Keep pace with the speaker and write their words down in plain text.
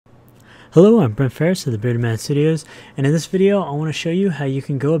Hello, I'm Brent Ferris of the Bearded Man Studios, and in this video I want to show you how you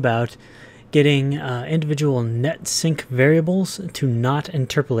can go about getting individual NetSync variables to not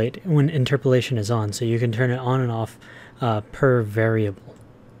interpolate when interpolation is on, so you can turn it on and off per variable.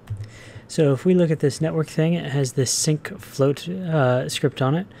 So if we look at this network thing, it has this sync float script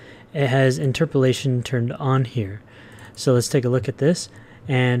on it. It has interpolation turned on here. So let's take a look at this.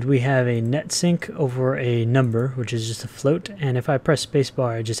 And we have a NetSync over a number, which is just a float, and if I press spacebar,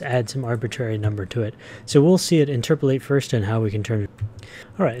 I just add some arbitrary number to it. So we'll see it interpolate first and how we can turn it.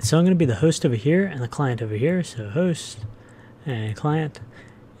 Alright, so I'm going to be the host over here and the client over here, so host and client,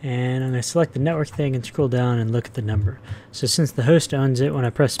 and I'm going to select the network thing and scroll down and look at the number. So since the host owns it, when I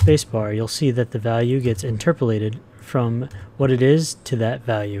press spacebar, you'll see that the value gets interpolated from what it is to that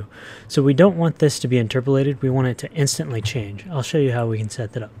value. So we don't want this to be interpolated, we want it to instantly change. I'll show you how we can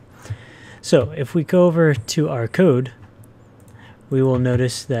set that up. So if we go over to our code, we will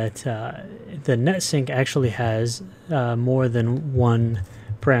notice that the NetSync actually has more than one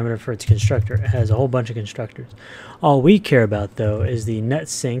parameter for its constructor. It has a whole bunch of constructors. All we care about though is the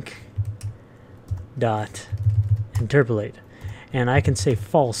NetSync dot interpolate. And I can say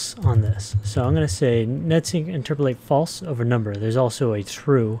false on this. So I'm going to say NetSync interpolate false over number. There's also a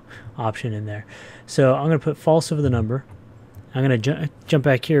true option in there. So I'm going to put false over the number. I'm going to jump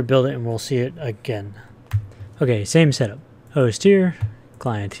back here, build it, and we'll see it again. Okay, same setup. Host here,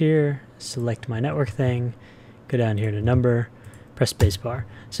 client here, select my network thing, go down here to number, press spacebar.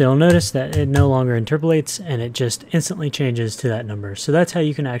 So you'll notice that it no longer interpolates and it just instantly changes to that number. So that's how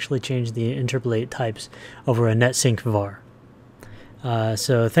you can actually change the interpolate types over a NetSync var.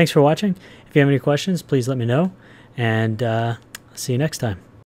 So thanks for watching. If you have any questions, please let me know, and see you next time.